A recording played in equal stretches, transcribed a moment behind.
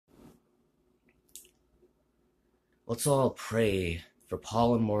Let's all pray for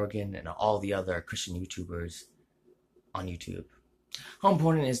Paul and Morgan and all the other Christian YouTubers on YouTube. How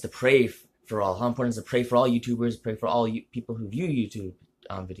important is to pray for all? How important is to pray for all YouTubers, pray for all people who view YouTube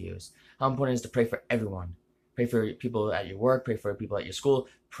videos? How important is to pray for everyone? Pray for people at your work, pray for people at your school,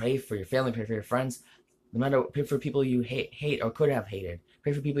 pray for your family, pray for your friends. No matter, pray for people you hate or could have hated.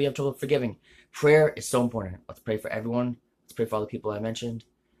 Pray for people you have trouble forgiving. Prayer is so important. Let's pray for everyone. Let's pray for all the people I mentioned,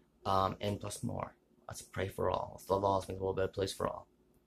 and plus more. Let's pray for all. Let's love all. Let's make the world a better place for all.